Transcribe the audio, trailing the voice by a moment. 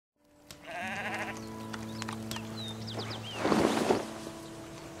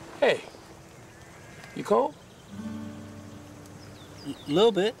You cold?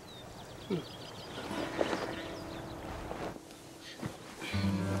 Little bit.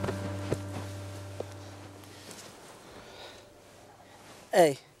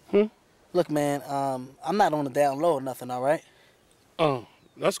 Hey. Look, man, I'm not on the down low or nothing, all right? Oh,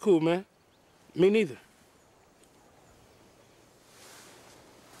 that's cool, man. Me neither.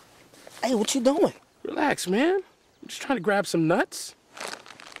 Hey, what you doing? Relax, man. I'm just trying to grab some nuts.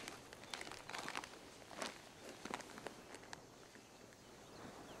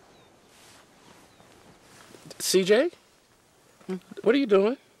 CJ? What are you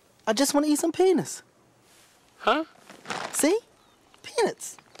doing? I just want to eat some peanuts. Huh? See?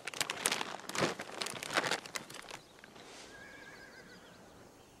 Peanuts.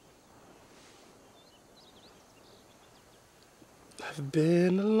 I've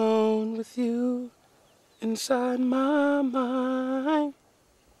been alone with you inside my mind.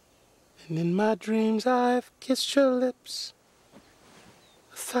 And in my dreams I've kissed your lips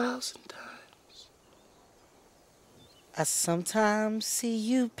 1,000 times. I sometimes see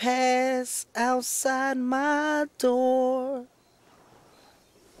you pass outside my door.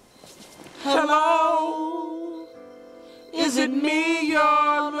 Hello, is it me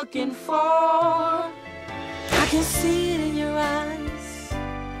you're looking for? I can see it in your eyes.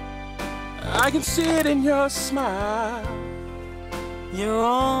 I can see it in your smile. You're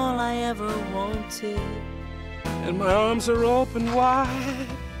all I ever wanted. And my arms are open wide.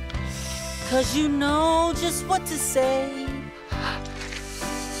 'Cause you know just what to say.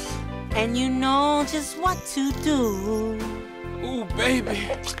 And you know just what to do. Ooh, baby.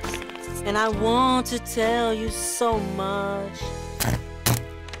 And I want to tell you so much.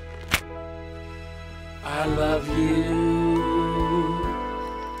 I love you.